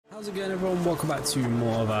How's it going, everyone? Welcome back to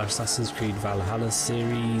more of our Assassin's Creed Valhalla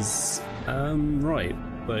series. Right,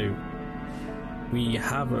 so we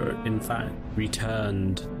have in fact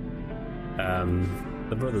returned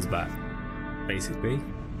the brothers back, basically.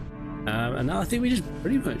 And now I think we just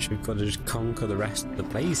pretty much we've got to just conquer the rest of the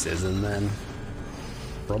places and then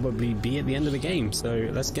probably be at the end of the game. So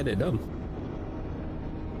let's get it done.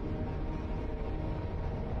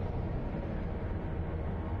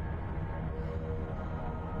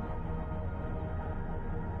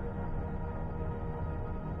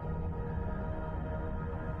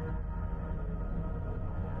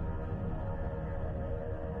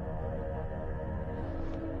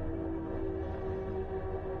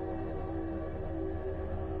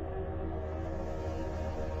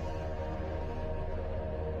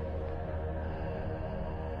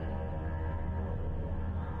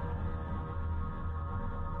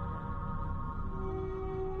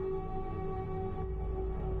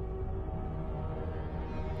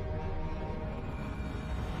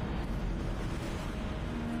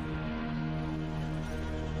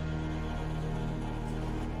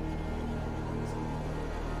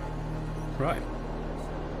 Right,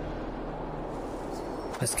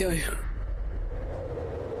 let's go.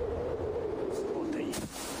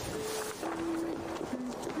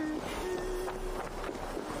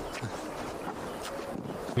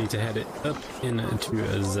 Need to head it up into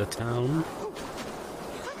the town.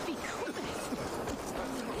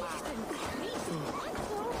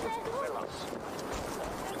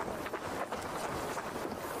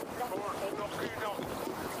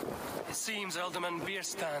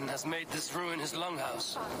 BIRSTAN has made this ruin his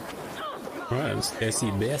longhouse. Right, let's go see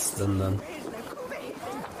BIRSTAN then.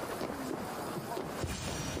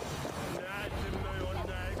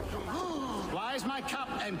 Why is my cup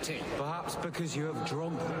empty? Perhaps because you have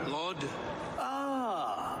drunk. Lord?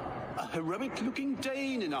 Ah, a heroic-looking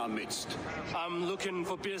Dane in our midst. I'm looking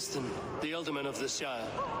for BIRSTAN, the alderman of the Shire.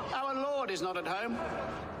 Our lord is not at home,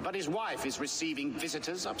 but his wife is receiving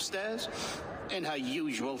visitors upstairs. In her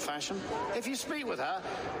usual fashion. If you speak with her,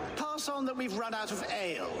 pass on that we've run out of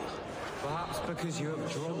ale. Perhaps because you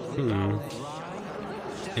have drunk.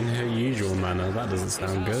 In her usual manner, that doesn't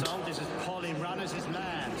sound good.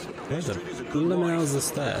 There's a bloomhouse of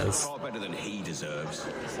stairs. Far better than he deserves.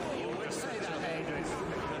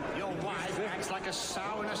 Your wife acts like a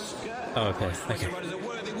sow in a skirt. Oh, okay, okay.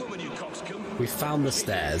 We found the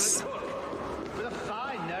stairs. With a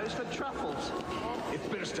fine nose for truffles. If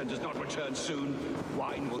BIRSTAN does not return soon,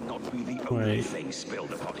 wine will not be the only thing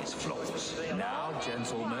spilled upon his floors. Now,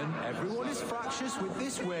 gentlemen, everyone is fractious with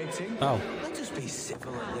this waiting. Oh. Let us be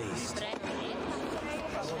civil at least.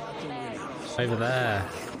 Over there.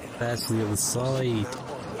 There's the other side.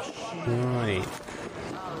 Right.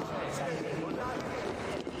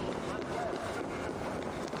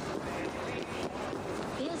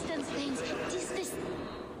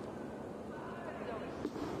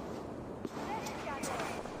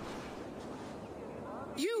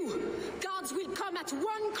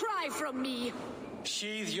 One cry from me.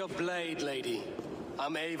 Sheathe your blade, lady.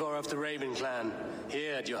 I'm Eivor of the Raven clan,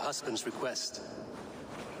 here at your husband's request.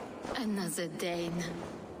 Another Dane.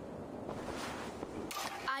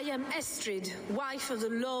 I am Estrid, wife of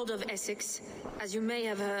the Lord of Essex. As you may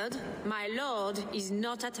have heard, my lord is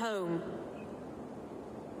not at home.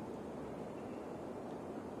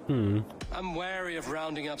 I'm wary of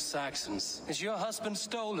rounding up Saxons. Is your husband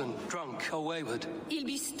stolen, drunk, or wayward? He'll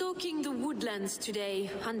be stalking the woodlands today,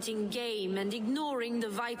 hunting game and ignoring the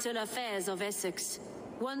vital affairs of Essex.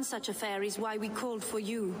 One such affair is why we called for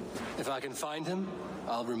you. If I can find him,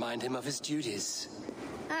 I'll remind him of his duties.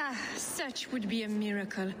 Ah, such would be a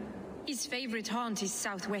miracle. His favorite haunt is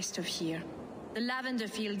southwest of here. The lavender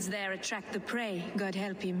fields there attract the prey, God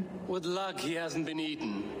help him. With luck, he hasn't been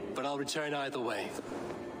eaten, but I'll return either way.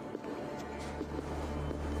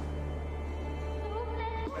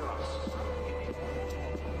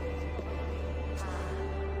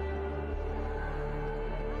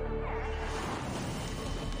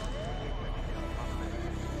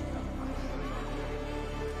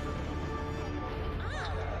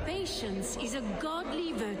 Patience is a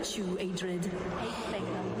godly virtue, Adred.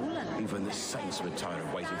 Even the saints would tire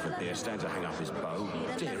of waiting for BIRSTAN to hang up his bow.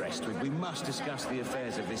 Dear Estrid, we must discuss the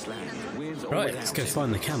affairs of this land. With or Right, let's go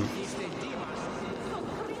find the camp.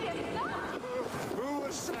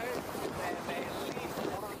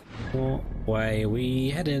 What way are we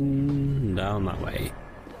heading? Down that way.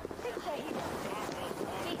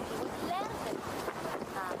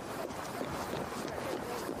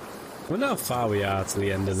 I wonder how far we are to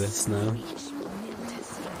the end of this now.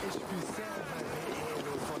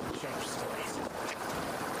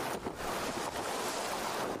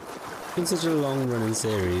 It's been such a long running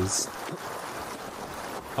series.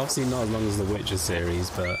 Obviously not as long as the Witcher series,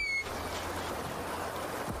 but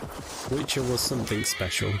Witcher was something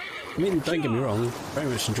special. I mean, don't get me wrong, very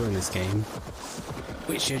much enjoying this game.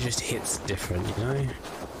 Witcher just hits different, you know?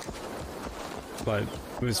 Like,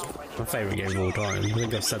 it was my favourite game of all time. I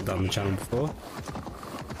think I've said that on the channel before.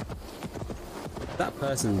 That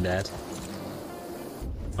person's dead.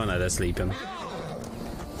 Oh no, they're sleeping.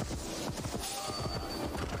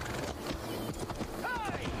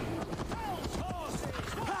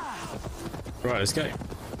 Right, let's go.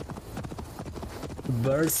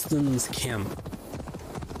 BIRSTAN's camp.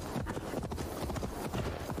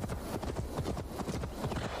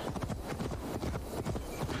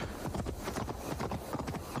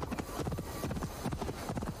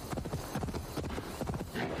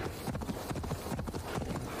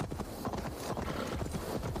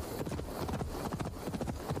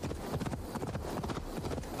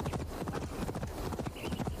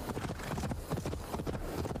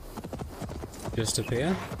 Just up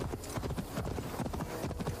here.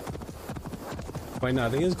 Wait, no, I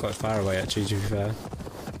think it's quite far away actually, to be fair.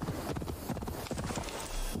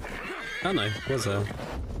 Oh no, was there?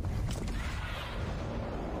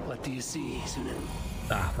 What do you see, Sunan?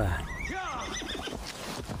 Ah, there.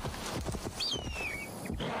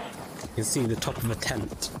 You can see the top of a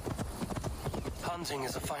tent. Hunting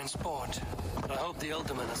is a fine sport, but I hope the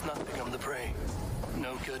Alderman has not become the prey.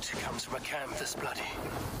 No good comes from a camp this bloody.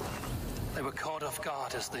 They were caught off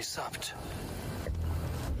guard as they supped.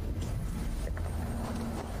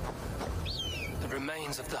 The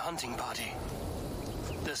remains of the hunting party.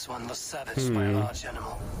 This one was savaged by a large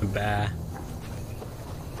animal. A bear.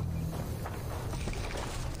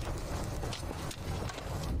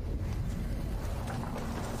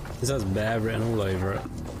 This has bear written all over it.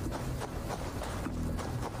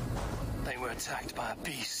 They were attacked by a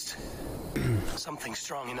beast. Something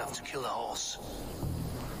strong enough to kill a horse.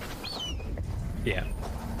 Yeah.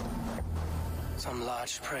 Some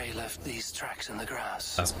large prey left these tracks in the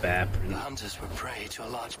grass. That's bear print. The hunters were prey to a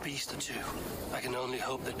large beast or two. I can only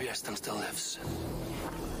hope that BIRSTAN still lives.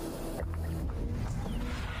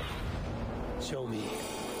 Show me.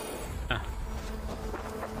 Ah.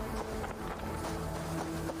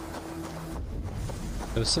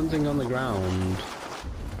 There was something on the ground.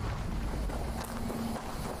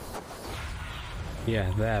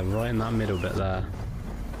 Yeah, there, right in that middle bit there.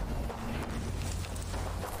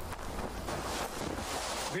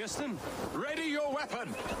 BIRSTAN, ready your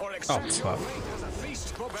weapon, or accept your fate as a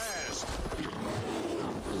feast for bears.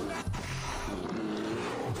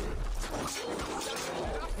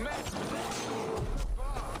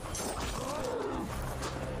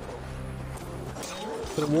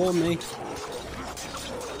 Could have warned me.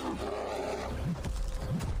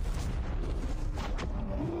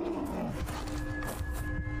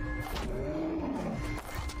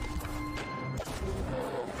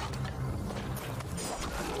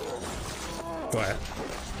 Quiet.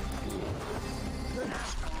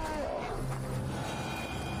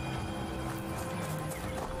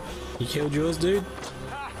 You killed yours, dude?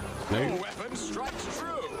 No. Your weapon strikes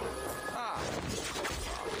true.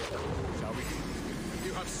 Shall we?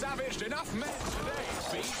 You have savaged enough men today,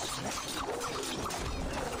 beast.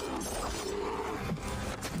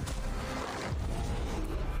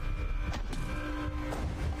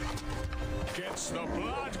 Gets the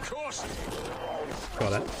blood coursing.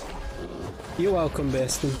 Got it. You're welcome,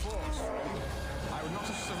 BIRSTAN. I would not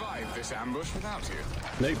have survived this ambush without you.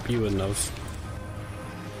 Nope, you wouldn't have.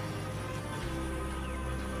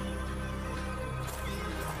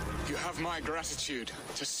 You have my gratitude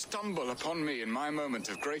to stumble upon me in my moment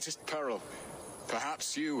of greatest peril.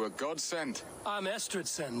 Perhaps you were God sent. I'm Estrid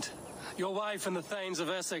sent. Your wife and the Thanes of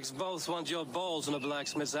Essex both want your balls on a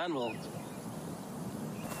blacksmith's anvil.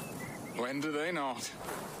 When do they not?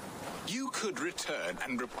 You could return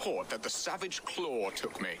and report that the savage claw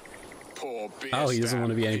took me. Poor BIRSTAN. Oh, he doesn't want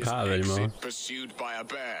to be any part of it anymore. Pursued by a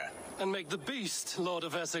bear. And make the beast Lord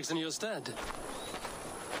of Essex in your stead.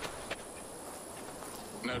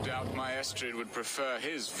 No doubt my Estrid would prefer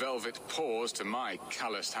his velvet paws to my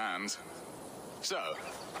calloused hands. So,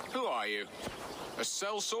 who are you? A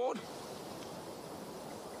sellsword?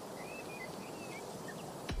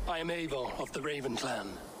 I am Eivor of the Raven Clan.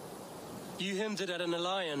 You hinted at an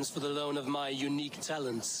alliance for the loan of my unique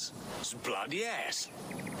talents. Blood, yes.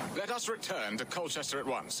 Let us return to Colchester at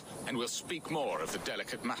once, and we'll speak more of the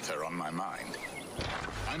delicate matter on my mind.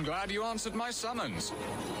 I'm glad you answered my summons.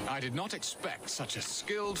 I did not expect such a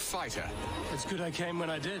skilled fighter. It's good I came when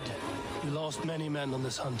I did. You lost many men on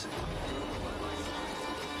this hunt.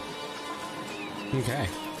 Okay.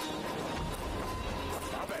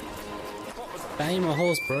 Now then, Aim a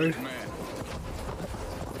horse, bro.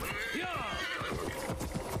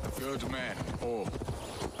 Good men, all.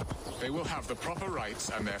 They will have the proper rights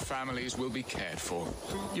and their families will be cared for.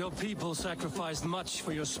 Your people sacrificed much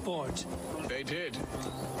for your sport. They did.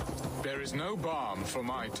 There is no balm for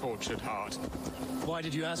my tortured heart. Why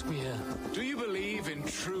did you ask me here? Do you believe in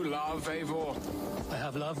true love, Eivor? I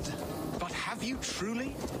have loved. But have you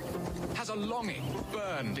truly? Has a longing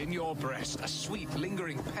burned in your breast, a sweet,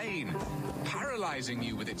 lingering pain, paralyzing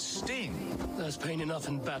you with its sting? There's pain enough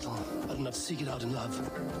in battle. I do not seek it out in love.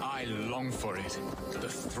 I long for it. The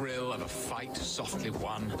thrill of a fight softly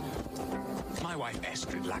won. My wife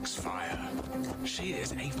Estrid lacks fire. She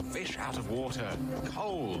is a fish out of water,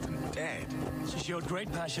 cold and dead. She showed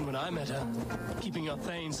great passion when I met her, keeping your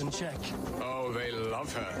thanes in check. Oh, they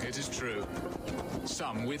love her, it is true.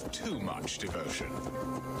 Some with too much devotion.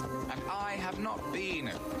 And I have not been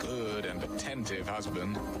a good and attentive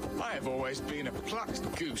husband. I have always been a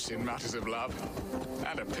plucked goose in matters of love.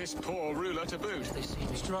 And a piss-poor ruler to boot.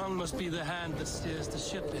 Strong must be the hand that steers the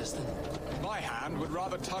ship, BIRSTAN. My hand would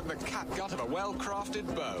rather tug the catgut of a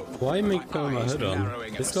well-crafted bow. Why make put my hood on?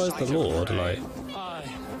 This guy's the Lord, like.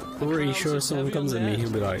 Pretty sure if someone comes at me,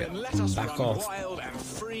 he'll be like, back off. Wild and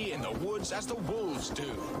free in the woods as the wolves do.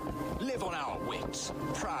 Live on our wits,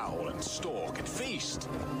 prowl and stalk and feast.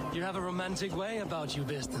 You have a romantic way about you,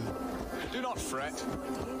 BIRSTAN. Do not fret.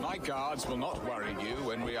 My guards will not worry you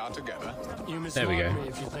when we are together. You There we go. me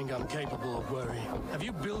if you think I'm capable of worry. Have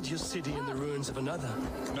you built your city in the ruins of another?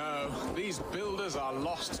 No, these builders are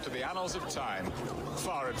lost to the annals of time.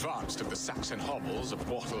 Far advanced of the Saxon hovels of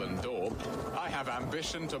Wattle and Daub, I have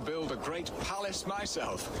ambition to build a great palace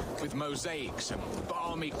myself, with mosaics and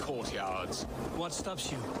balmy courtyards. What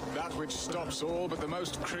stops you? That which stops all but the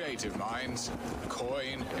most creative minds.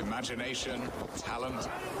 Coin, imagination, talent.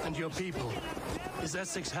 And your people? Is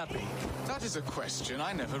Essex happy? That is a question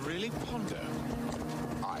I never really ponder.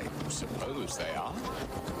 I suppose they are.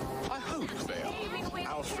 I hope they are.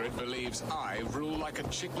 Alfred believes I rule like a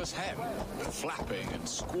chickless hen, flapping and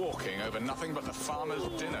squawking over nothing but the farmer's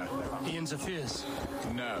dinner. He interferes?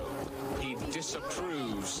 No, he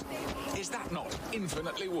disapproves. Is that not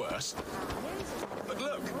infinitely worse? But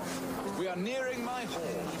look, we are nearing my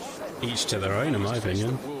hall. Each to their own, in my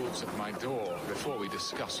opinion. Wolves at my door before we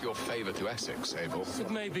discuss your favor to Essex, Eivor.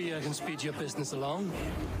 But maybe I can speed your business along.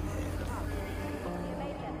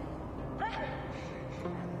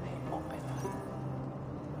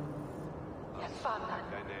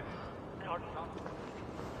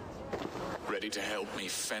 Ready to help me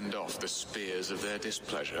fend off the spears of their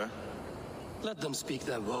displeasure? Let them speak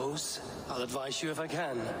their woes. I'll advise you if I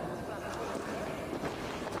can.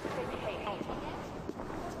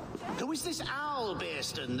 Who is this owl,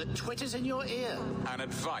 BIRSTAN, that twitters in your ear? An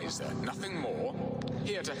advisor, nothing more.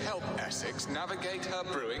 Here to help Essex navigate her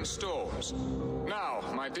brewing storms. Now,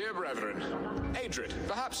 my dear brethren, Adrid,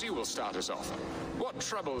 perhaps you will start us off. What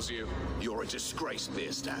troubles you? You're a disgrace,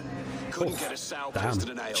 BIRSTAN. Couldn't get a sow past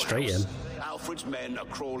an ale straight house. in. Alfred's men are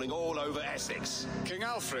crawling all over Essex. King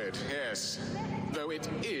Alfred, yes. Though it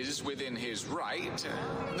is within his right,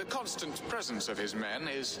 the constant presence of his men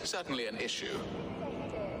is certainly an issue.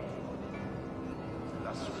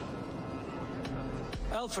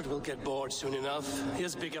 Alfred will get bored soon enough. He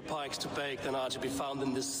has bigger pikes to bake than are to be found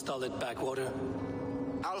in this stolid backwater.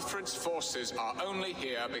 Alfred's forces are only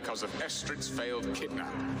here because of Estrid's failed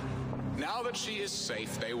kidnap. Now that she is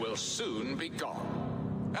safe, they will soon be gone.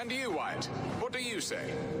 And you, Wyatt, what do you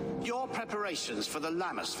say? Your preparations for the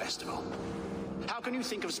Lammas festival. How can you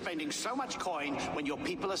think of spending so much coin when your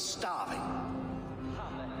people are starving?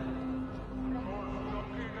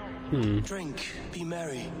 Drink, be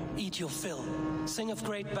merry, eat your fill, sing of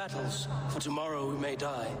great battles, for tomorrow we may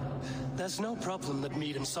die. There's no problem that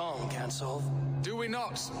meat and song can't solve. Do we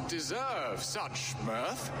not deserve such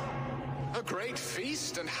mirth? A great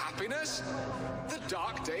feast and happiness? The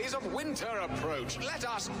dark days of winter approach. Let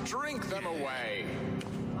us drink them away.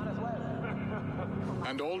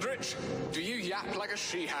 And Aldrich, do you yap like a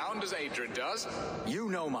she-hound as Adrid does? You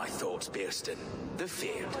know my thoughts, BIRSTAN. The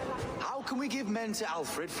field. How can we give men to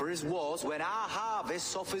Alfred for his wars when our harvest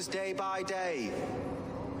suffers day by day?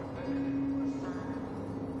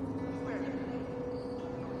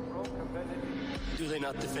 Do they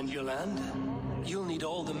not defend your land? You'll need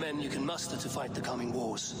all the men you can muster to fight the coming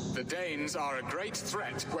wars. The Danes are a great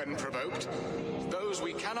threat when provoked. Those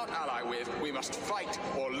we cannot ally with, we must fight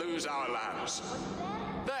or lose our lands.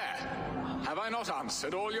 There. Have I not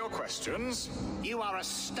answered all your questions? You are a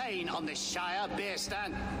stain on this shire,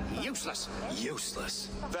 BIRSTAN. Useless. Useless.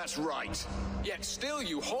 That's right. Yet still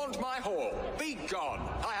you haunt my hall. Be gone.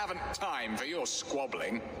 I haven't time for your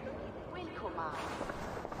squabbling.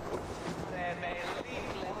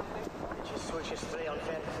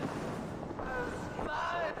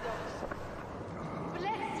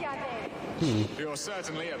 You're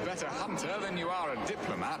certainly a better hunter than you are a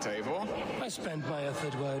diplomat, Eivor. I spend my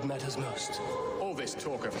effort where it matters most. All this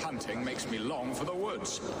talk of hunting makes me long for the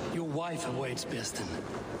woods. Your wife awaits, BIRSTAN.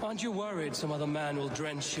 Aren't you worried some other man will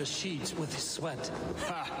drench your sheets with his sweat?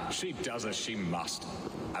 Ha! She does as she must.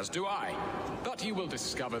 As do I. But you will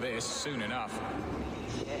discover this soon enough.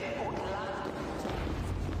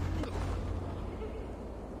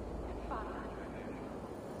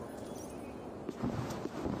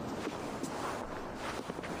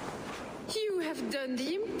 You have done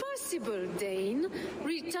the impossible, Dane.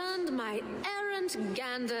 Returned my errant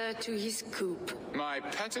gander to his coop. My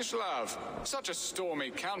pettish love. Such a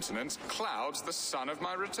stormy countenance clouds the sun of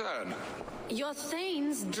my return. Your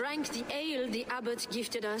thanes drank the ale the abbot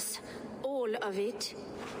gifted us. All of it.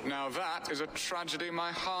 Now that is a tragedy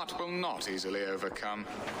my heart will not easily overcome.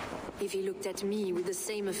 If he looked at me with the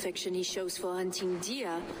same affection he shows for hunting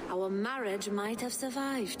deer, our marriage might have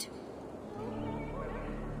survived.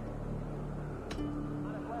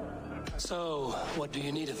 So, what do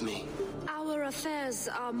you need of me? Our affairs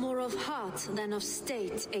are more of heart than of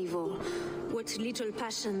state, Eivor. What little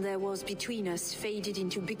passion there was between us faded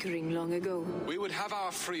into bickering long ago. We would have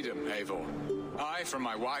our freedom, Eivor. I from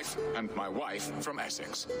my wife, and my wife from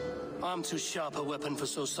Essex. I'm too sharp a weapon for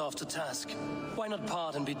so soft a task. Why not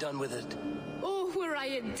part and be done with it? Oh, were I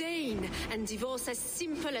a Dane, and divorce as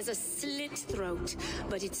simple as a slit throat.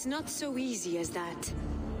 But it's not so easy as that.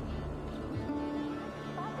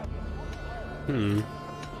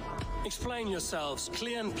 Explain yourselves,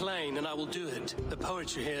 clear and plain, and I will do it. The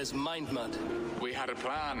poetry here is mind mud. We had a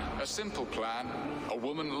plan, a simple plan. A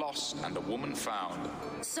woman lost and a woman found.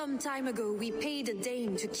 Some time ago, we paid a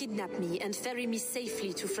Dane to kidnap me and ferry me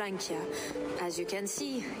safely to Francia. As you can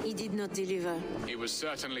see, he did not deliver. He was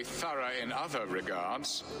certainly thorough in other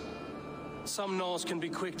regards. Some Norse can be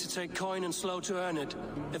quick to take coin and slow to earn it.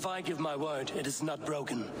 If I give my word, it is not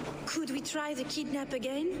broken. Could we try the kidnap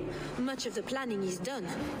again? Much of the planning is done.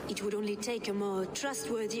 It would only take a more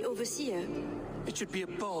trustworthy overseer. It should be a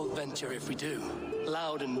bold venture if we do.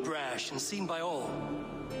 Loud and brash and seen by all.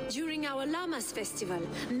 During our Llamas festival,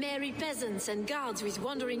 merry peasants and guards with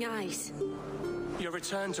wandering eyes. Your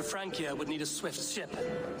return to Francia would need a swift ship,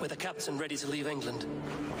 with a captain ready to leave England.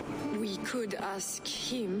 We could ask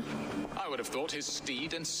him. I would have thought his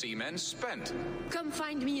steed and seamen spent. Come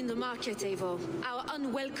find me in the market, Eivor. Our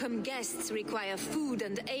unwelcome guests require food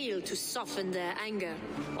and ale to soften their anger.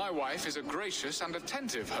 My wife is a gracious and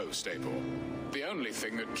attentive host, Eivor. The only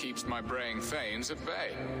thing that keeps my braying thanes at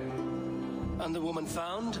bay. And the woman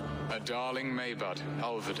found? A darling Maybud,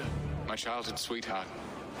 Alvida, my childhood sweetheart.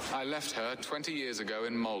 I left her 20 years ago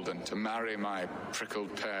in Malden to marry my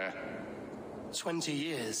prickled pear. 20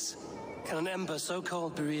 years? Can an ember so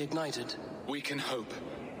cold be reignited? We can hope.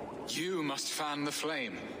 You must fan the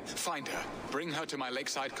flame. Find her, bring her to my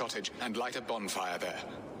lakeside cottage, and light a bonfire there.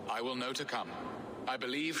 I will know to come. I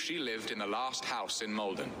believe she lived in the last house in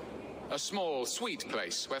Malden. A small, sweet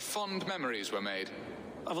place where fond memories were made.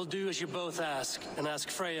 I will do as you both ask, and ask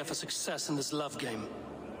Freya for success in this love game.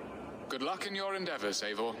 Good luck in your endeavors,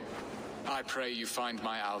 Eivor. I pray you find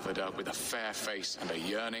my Alvida with a fair face and a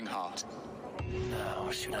yearning heart. Now,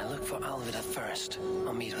 should I look for Alvida first?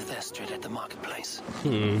 I'll meet with Estrid at the marketplace.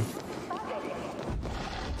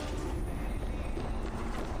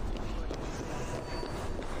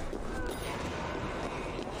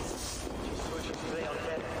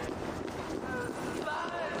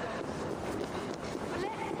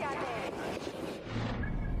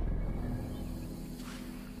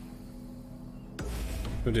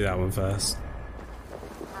 We'll do that one first.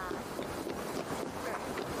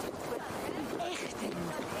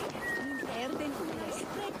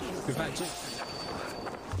 Go back to...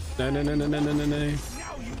 No.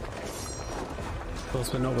 Of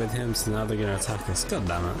course, we're not with him, so now they're going to attack us. God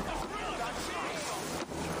damn it.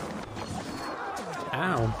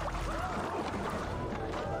 Ow.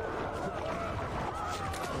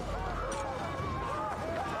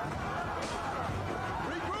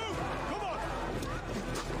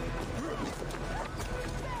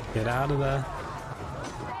 Get out of there.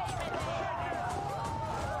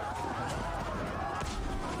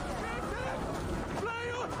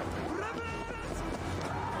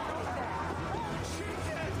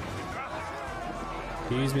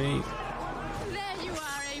 Excuse me. There you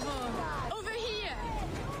are, Eivor. Over here.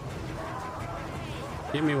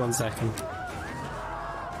 Give me 1 second.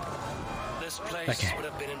 This place would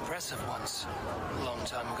have been impressive once, a long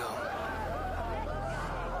time ago.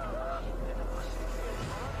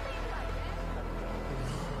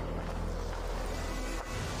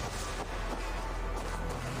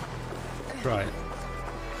 Right.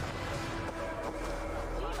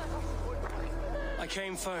 I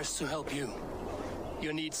came first to help you.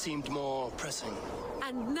 Your need seemed more pressing.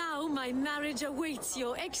 And now my marriage awaits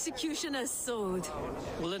your executioner's sword.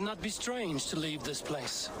 Will it not be strange to leave this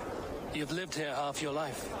place? You've lived here half your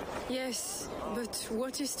life. Yes, but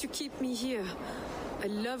what is to keep me here? A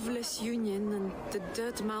loveless union and the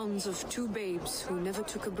dirt mounds of two babes who never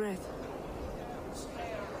took a breath.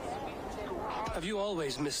 Have you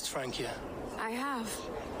always missed Francia? I have.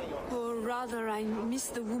 Or rather, I miss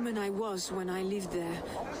the woman I was when I lived there.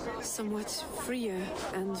 Somewhat freer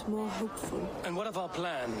and more hopeful. And what of our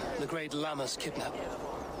plan, the great Lammas kidnap?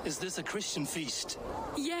 Is this a Christian feast?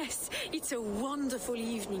 Yes, it's a wonderful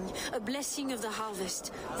evening. A blessing of the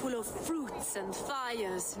harvest, full of fruits and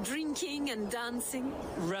fires, drinking and dancing.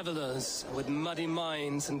 Revelers with muddy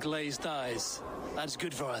minds and glazed eyes. That's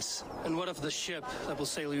good for us. And what of the ship that will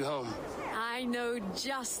sail you home? I know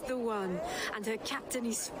just the one, and her captain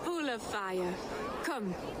is full of fire.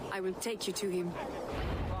 Come, I will take you to him.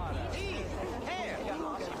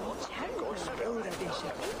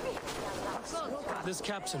 This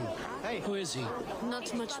captain, who is he?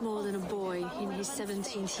 Not much more than a boy in his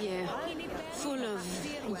 17th year, full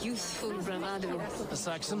of youthful bravado. A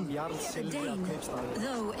Saxon? A Dane.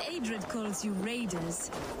 Though Adred calls you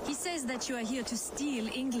raiders, he says that you are here to steal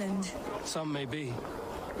England. Some may be,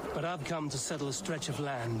 but I've come to settle a stretch of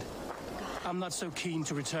land. I'm not so keen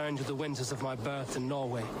to return to the winters of my birth in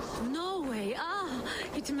Norway. Norway? Ah,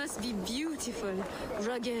 it must be beautiful.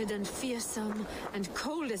 Rugged and fearsome, and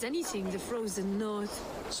cold as anything the frozen north.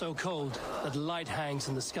 So cold that light hangs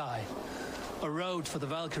in the sky. A road for the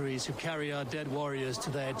Valkyries who carry our dead warriors to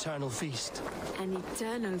their eternal feast. An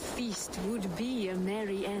eternal feast would be a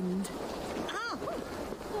merry end.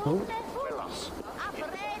 Oh.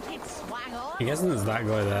 I'm guessing there's that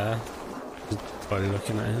guy there. Just by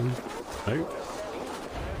looking at him. Oh.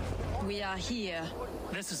 We are here.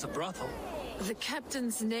 This is a brothel. The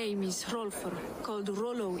captain's name is Hrolfr, called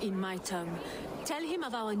Rollo in my tongue. Tell him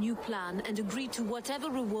of our new plan and agree to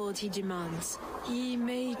whatever reward he demands. He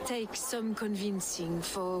may take some convincing,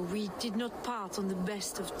 for we did not part on the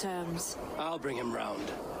best of terms. I'll bring him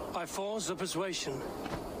round. By force or persuasion.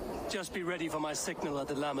 Just be ready for my signal at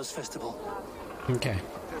the Lammas festival. Okay.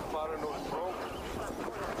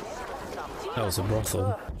 That was a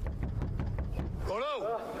brothel.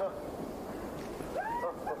 Rollo!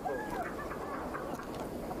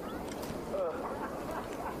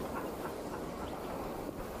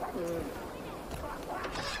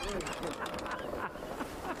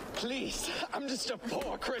 Please, I'm just a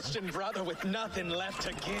poor Christian brother with nothing left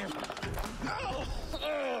to give. Oh.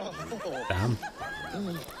 Damn.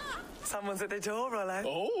 Someone's at the door, Rollo.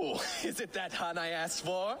 Oh, is it that hun I asked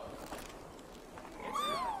for?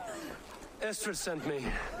 Estrid sent me.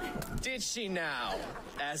 Did she now?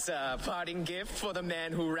 As a parting gift for the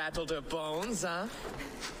man who rattled her bones, huh?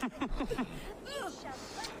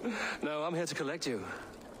 No, I'm here to collect you.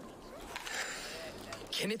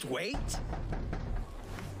 Can it wait?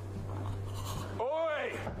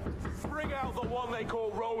 Oi! Bring out the one they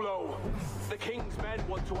call Rollo. The king's men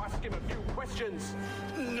want to ask him a few questions.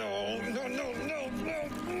 No.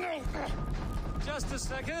 Just a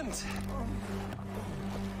second.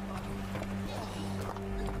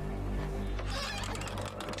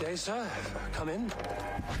 Good day, sir. Come in.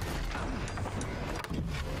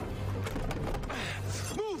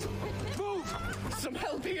 Move! Some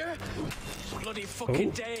help here? Bloody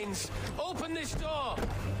fucking Danes! Open this door!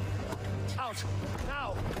 Out!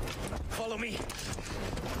 Now! Follow me.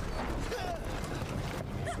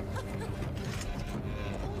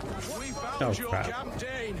 We found your crap. camp,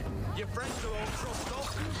 Dane. Your friends are all trussed up.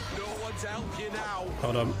 No one's helped you now.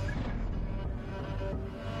 Hold on.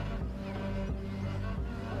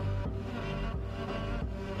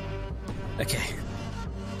 Okay.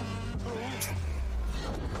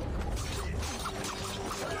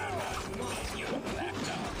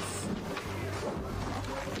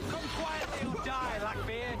 Come quietly or die,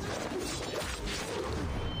 Blackbeard.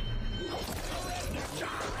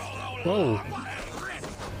 Whoa.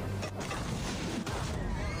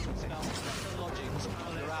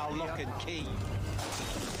 Our lock and key.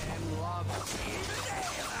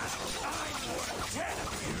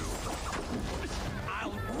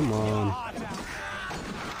 Come on.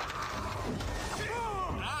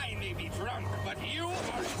 I may be drunk, but you are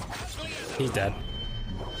as ugly as... He's dead.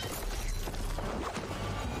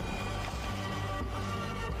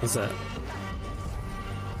 What's that?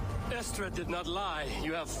 Estrid did not lie.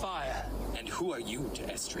 You have fire. And who are you to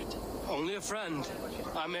Estrid? Only a friend.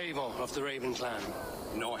 I'm Eivor of the Raven clan.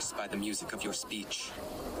 Norse by the music of your speech.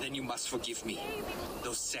 Then you must forgive me.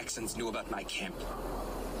 Those Saxons knew about my camp.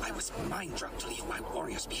 I was mind-drunk to leave my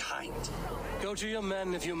warriors behind. Go to your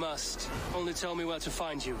men if you must. Only tell me where to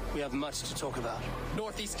find you. We have much to talk about.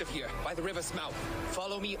 Northeast of here, by the river's mouth.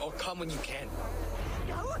 Follow me or come when you can.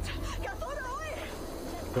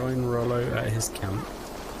 Join Rollo at his camp.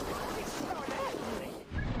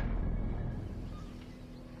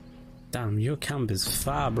 Damn, your camp is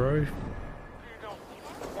far, bro.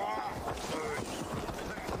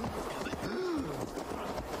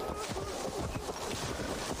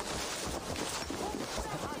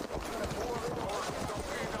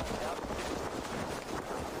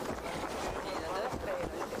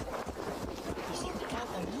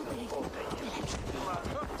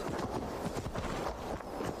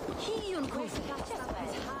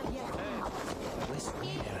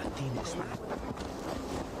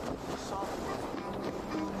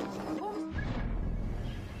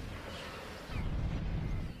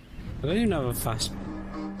 I don't even have a fast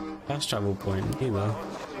travel point either.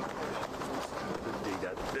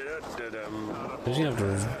 I just have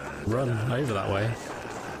to run over that way.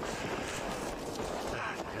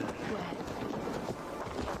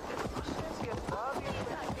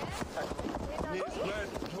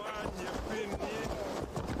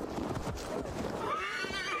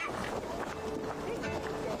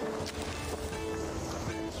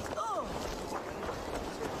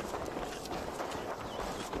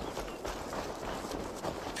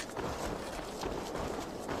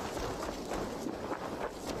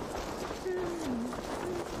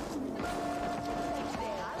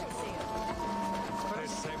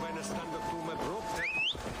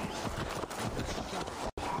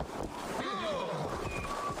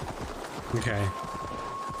 Okay.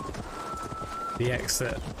 The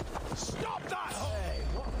exit. Stop that!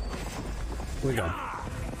 We go.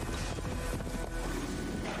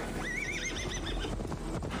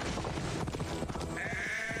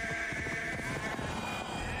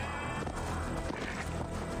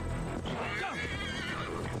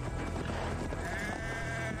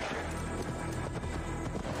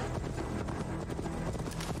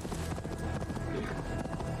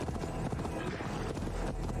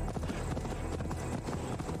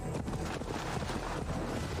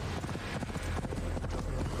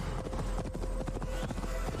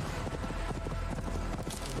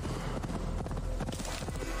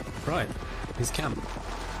 Right, his camp.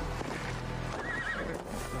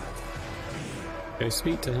 Go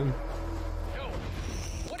speak to him. No!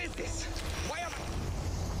 What is this? Why am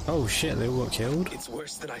Oh shit, they all got killed? It's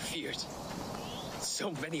worse than I feared.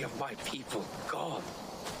 So many of my people gone.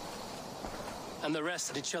 And the rest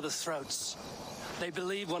at each other's throats. They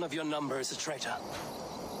believe one of your number is a traitor.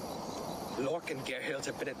 Lork and Gerhild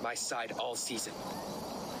have been at my side all season.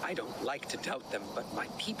 I don't like to doubt them, but my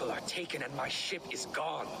people are taken and my ship is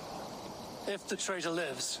gone. If the traitor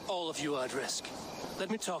lives, all of you are at risk. Let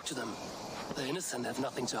me talk to them. The innocent have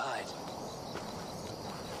nothing to hide.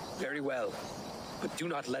 Very well. But do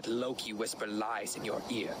not let Loki whisper lies in your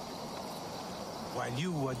ear. While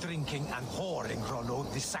you were drinking and whoring, Rollo,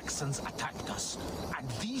 the Saxons attacked us. And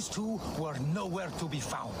these two were nowhere to be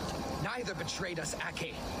found. Neither betrayed us,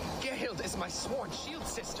 Ake. Gerhild is my sworn shield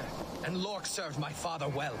sister, and Lork served my father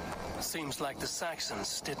well. Seems like the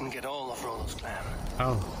Saxons didn't get all of Rollo's clan.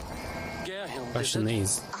 Oh. Gerhild Question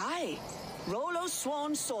these. Aye. Rollo's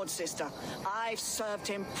sworn sword sister. I've served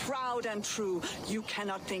him proud and true. You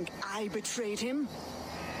cannot think I betrayed him?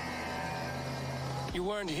 You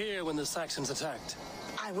weren't here when the Saxons attacked.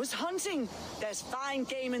 I was hunting. There's fine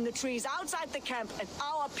game in the trees outside the camp, and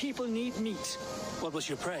our people need meat. What was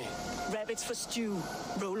your prey? Rabbits for stew.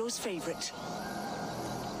 Rollo's favorite.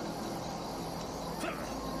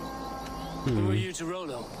 Who are you to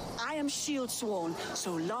Rollo? I am shield sworn,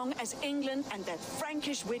 so long as England and that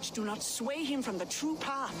Frankish witch do not sway him from the true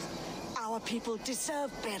path. Our people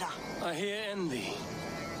deserve better. I hear envy.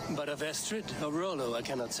 But of Estrid or Rollo, I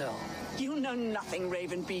cannot tell. You know nothing,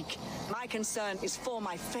 Ravenbeak. My concern is for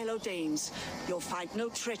my fellow Danes. You'll find no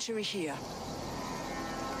treachery here.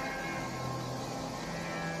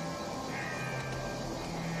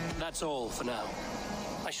 That's all for now.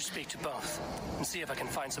 I should speak to both and see if I can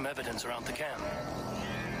find some evidence around the camp.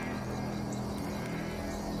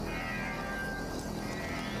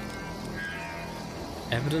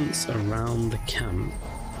 Evidence around the camp.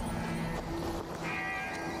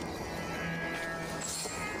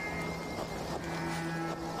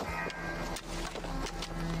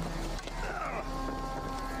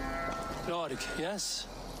 Lord, yes?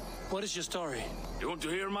 What is your story? You want to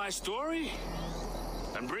hear my story?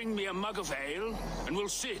 Then bring me a mug of ale, and we'll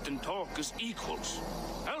sit and talk as equals.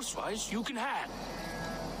 Elsewise, you can hang.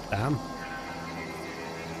 Damn.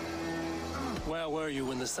 Where were you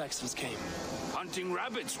when the Saxons came? Hunting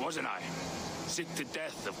rabbits, wasn't I? Sick to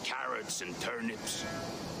death of carrots and turnips.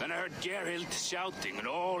 Then I heard Gerhild shouting, and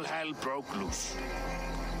all hell broke loose.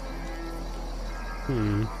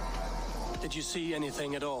 Did you see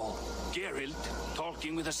anything at all? Gerhild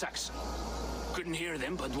talking with a Saxon. Couldn't hear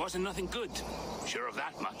them, but wasn't nothing good. Sure of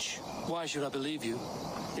that much. Why should I believe you?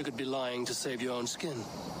 You could be lying to save your own skin.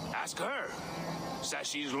 Ask her. Says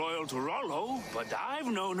she's loyal to Rollo, but I've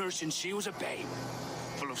known her since she was a babe.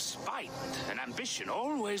 Full of spite and ambition,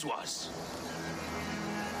 always was.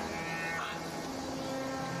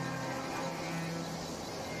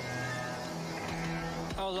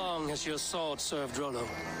 How long has your sword served Rollo?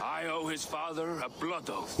 I owe his father a blood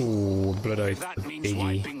oath. Ooh, blood oath. If that means biggie.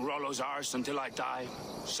 wiping Rollo's arse until I die,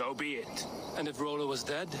 so be it. And if Rollo was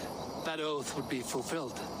dead, that oath would be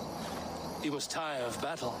fulfilled. He was tired of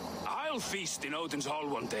battle. I'll feast in Odin's hall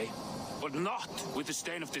one day, but not with the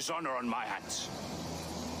stain of dishonor on my hands.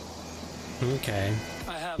 Okay.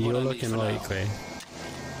 I have You're what I need looking for now. likely.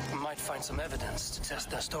 I might find some evidence to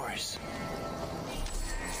test their stories.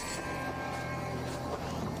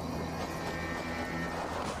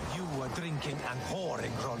 Drinking and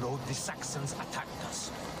whoring, Rollo, the Saxons attacked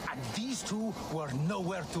us. And these two were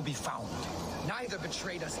nowhere to be found. Neither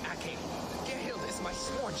betrayed us, Ake. Gerhild is my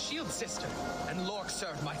sworn shield sister, and Lork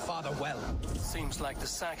served my father well. Seems like the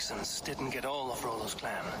Saxons didn't get all of Rollo's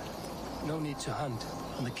clan. No need to hunt,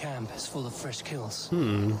 and the camp is full of fresh kills.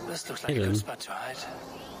 This looks like a good spot to hide.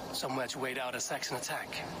 Somewhere to wait out a Saxon attack.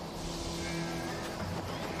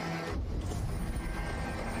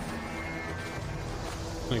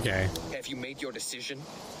 Okay. Have you made your decision?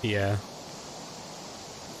 Yeah.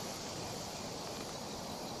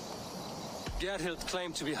 Gerhild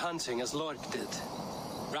claimed to be hunting as Lork did.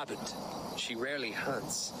 Rabbit. She rarely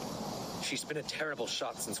hunts. She's been a terrible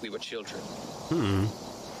shot since we were children.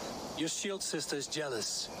 Your shield sister is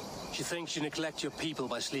jealous. She thinks you neglect your people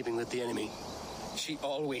by sleeping with the enemy. She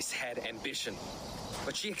always had ambition,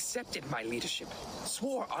 but she accepted my leadership,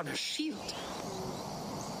 swore on her shield.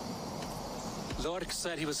 Lork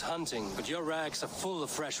said he was hunting, but your rags are full of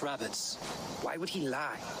fresh rabbits. Why would he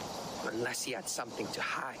lie? Unless he had something to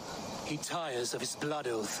hide. He tires of his blood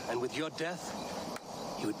oath, and with your death,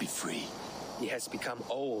 he would be free. He has become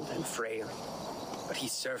old and frail, but he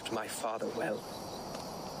served my father well.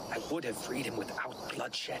 I would have freed him without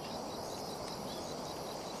bloodshed.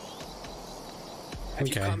 Have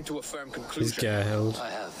you come to a firm conclusion? He's Gerhild. I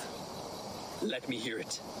have. Let me hear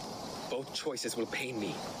it. Both choices will pain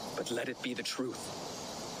me, but let it be the truth.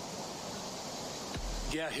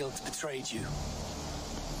 Gerhild betrayed you.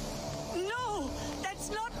 No! That's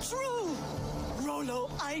not true! Rollo,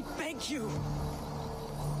 I beg you!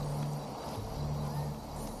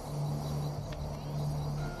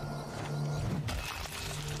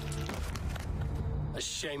 A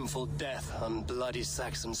shameful death on bloody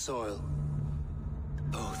Saxon soil.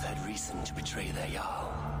 Both had reason to betray their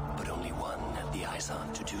Jarl, but only one had the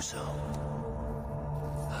eyesight to do so.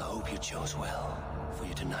 I hope you chose well, for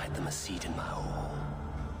you denied them a seat in my hall.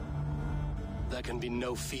 There can be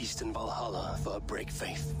no feast in Valhalla for a break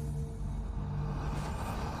faith.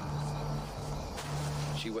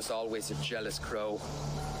 She was always a jealous crow,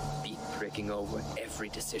 beak pricking over every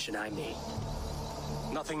decision I made.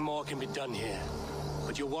 Nothing more can be done here,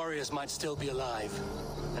 but your warriors might still be alive,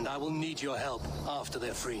 and I will need your help after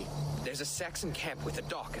they're free. There's a Saxon camp with a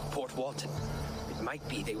dock at Port Walton. It might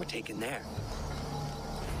be they were taken there.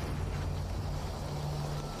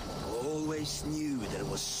 Always knew there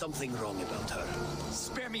was something wrong about her.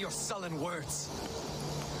 Spare me your sullen words.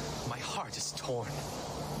 My heart is torn.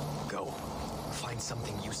 Go. Find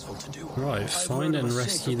something useful to do. Right, find and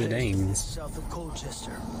rescue the Danes. South of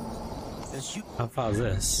Colchester. How far is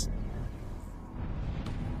this?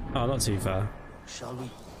 Oh, not too far. Shall we?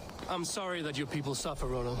 I'm sorry that your people suffer,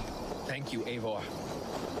 Rollo. Thank you, Eivor.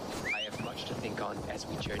 I have much to think on as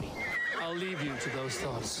we journey. I'll leave you to those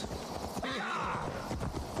thoughts.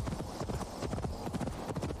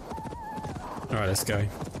 Alright, let's go.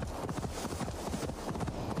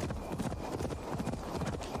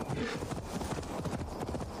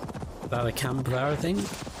 Is that a campfire thing?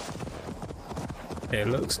 It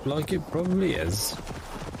looks like it probably is.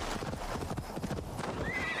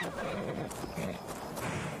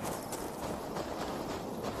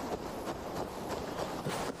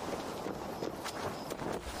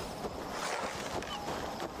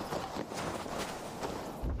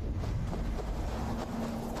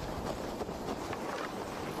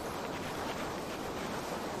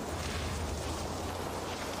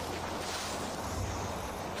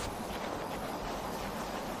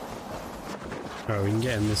 Oh, we can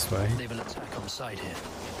get him this way. They will attack on sight here.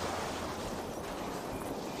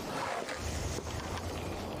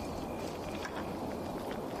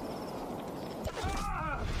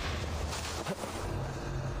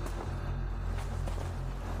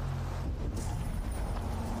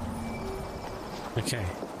 Okay.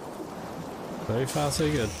 So far,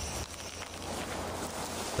 so good.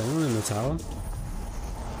 Is anyone in the tower?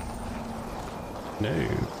 No.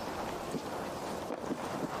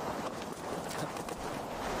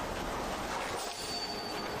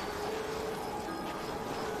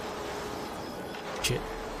 Shit.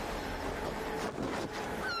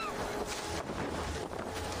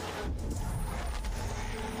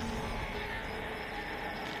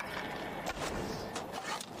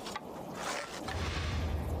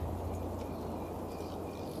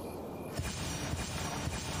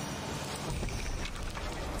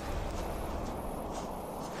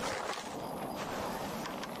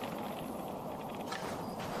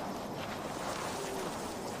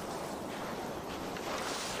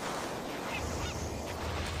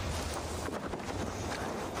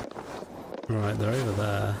 Right, they're over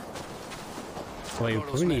there. Wait, we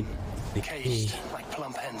probably need the key. Like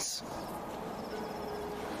plump hens.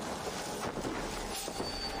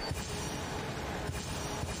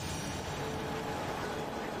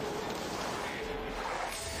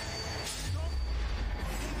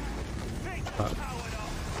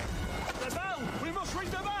 The bell! We must ring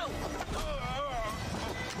the bell!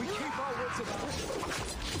 We keep our wits about it.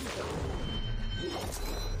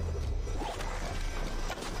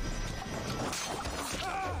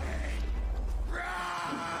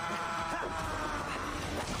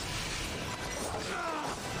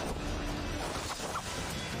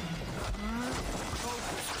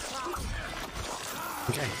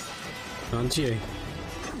 Okay, on to you.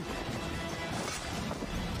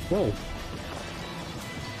 Whoa.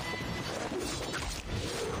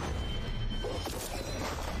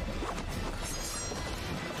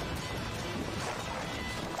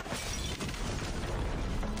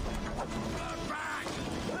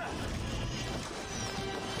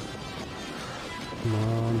 Come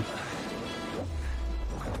on.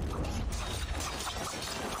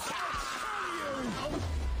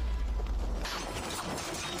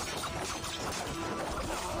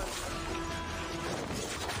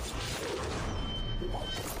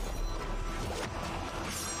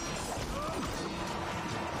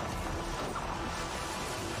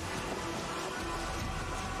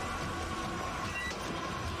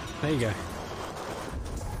 There you go.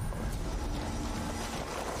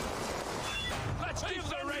 Let's give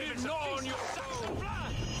the ravens on your soul!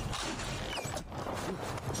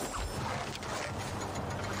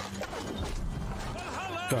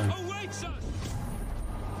 Go on. Awaits us!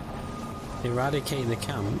 Eradicate the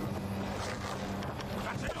camp.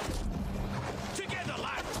 Together,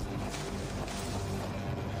 lads!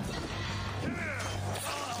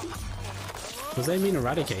 Does that mean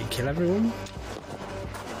eradicate? Kill everyone?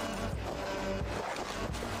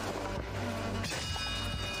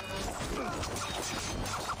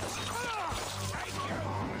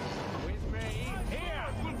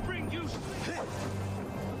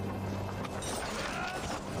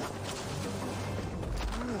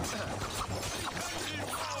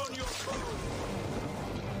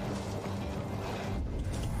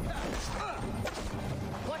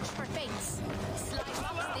 Watch for fates. Slide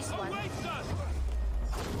past this one.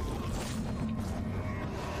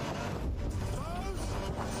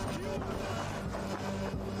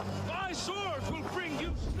 My sword will bring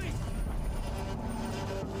you sleep.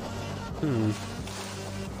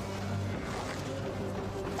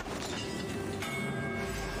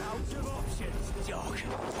 Out of options, dog.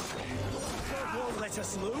 God won't let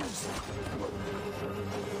us lose.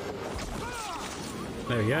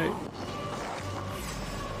 There we go.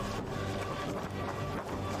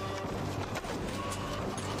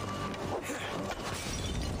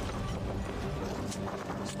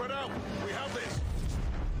 Spread out. We have this.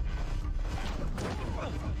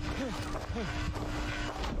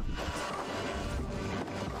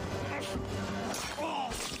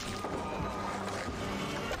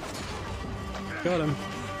 Got him.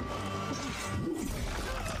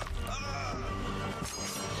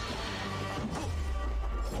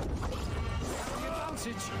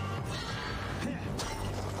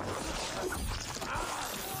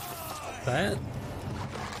 That?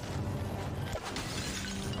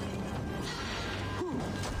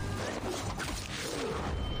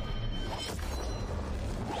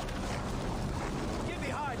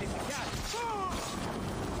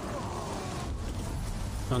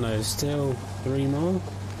 Oh no, still 3 more.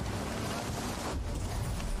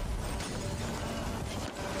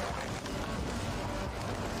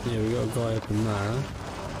 Yeah, we got a guy up in there.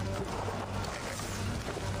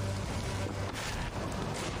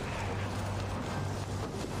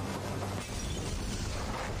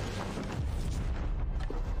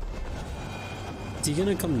 Is he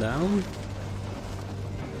gonna come down?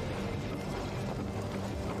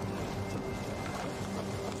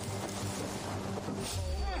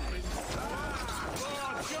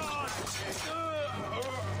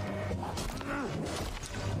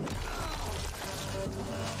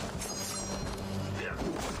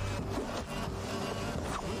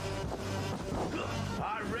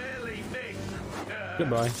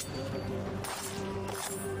 Goodbye.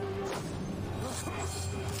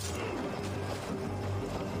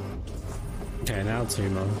 Okay, now two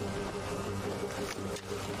more.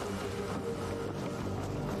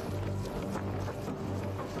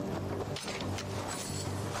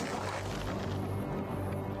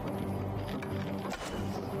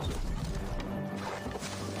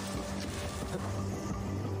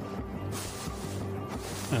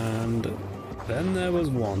 And then there was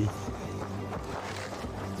one.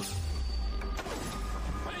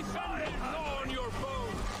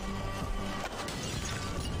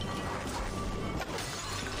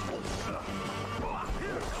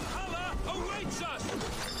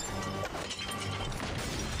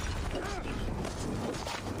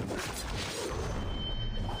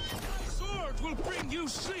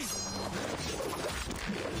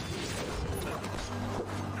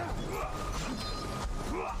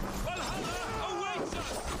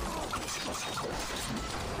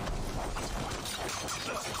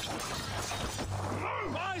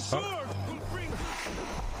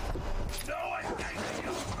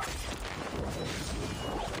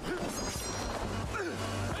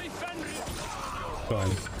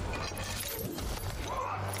 Fine.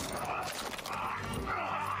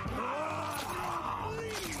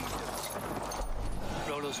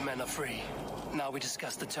 Rollo's men are free. Now we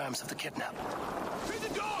discuss the terms of the kidnap. Free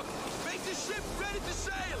the dog! Make the ship ready to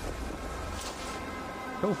sail!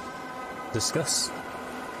 Cool. Discuss.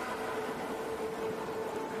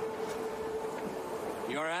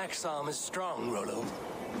 Your axe arm is strong, Rollo.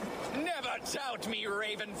 Never doubt me,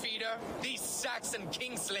 Raven Feeder. These Saxon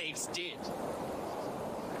kingslaves did.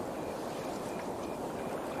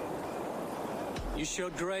 You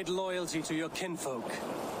showed great loyalty to your kinfolk.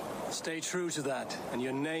 Stay true to that, and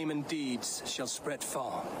your name and deeds shall spread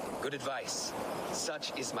far. Good advice.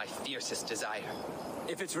 Such is my fiercest desire.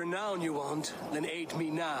 If it's renown you want, then aid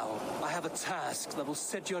me now. I have a task that will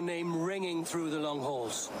set your name ringing through the long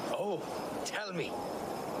halls. Oh, tell me.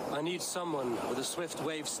 I need someone with a swift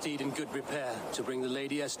wave steed in good repair to bring the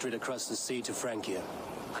Lady Estrid across the sea to Francia.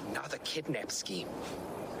 Another kidnap scheme.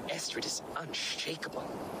 Estrid is unshakable.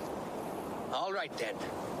 All right then.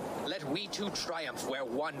 Let we two triumph where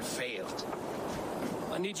one failed.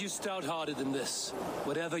 I need you stout-hearted in this,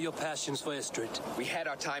 whatever your passions for Estrid. We had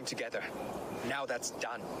our time together. Now that's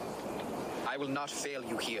done. I will not fail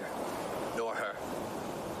you here, nor her.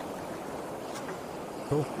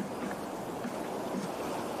 Cool.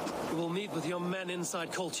 You will meet with your men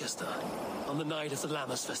inside Colchester on the night of the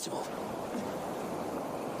Lammas Festival.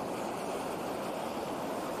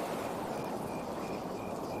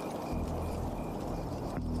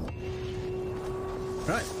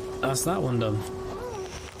 Right, that's that one done.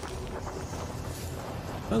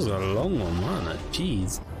 That was a long one, wasn't it?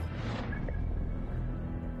 Jeez.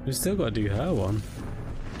 We've still got to do her one.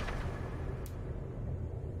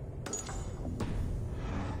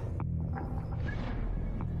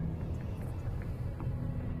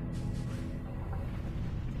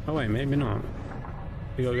 Oh wait, maybe not.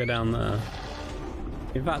 We gotta go down there.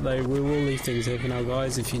 In fact though, we will leave things here for now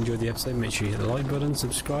guys. If you enjoyed the episode, make sure you hit the like button,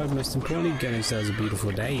 subscribe, most importantly, go and have a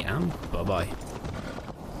beautiful day, and bye bye.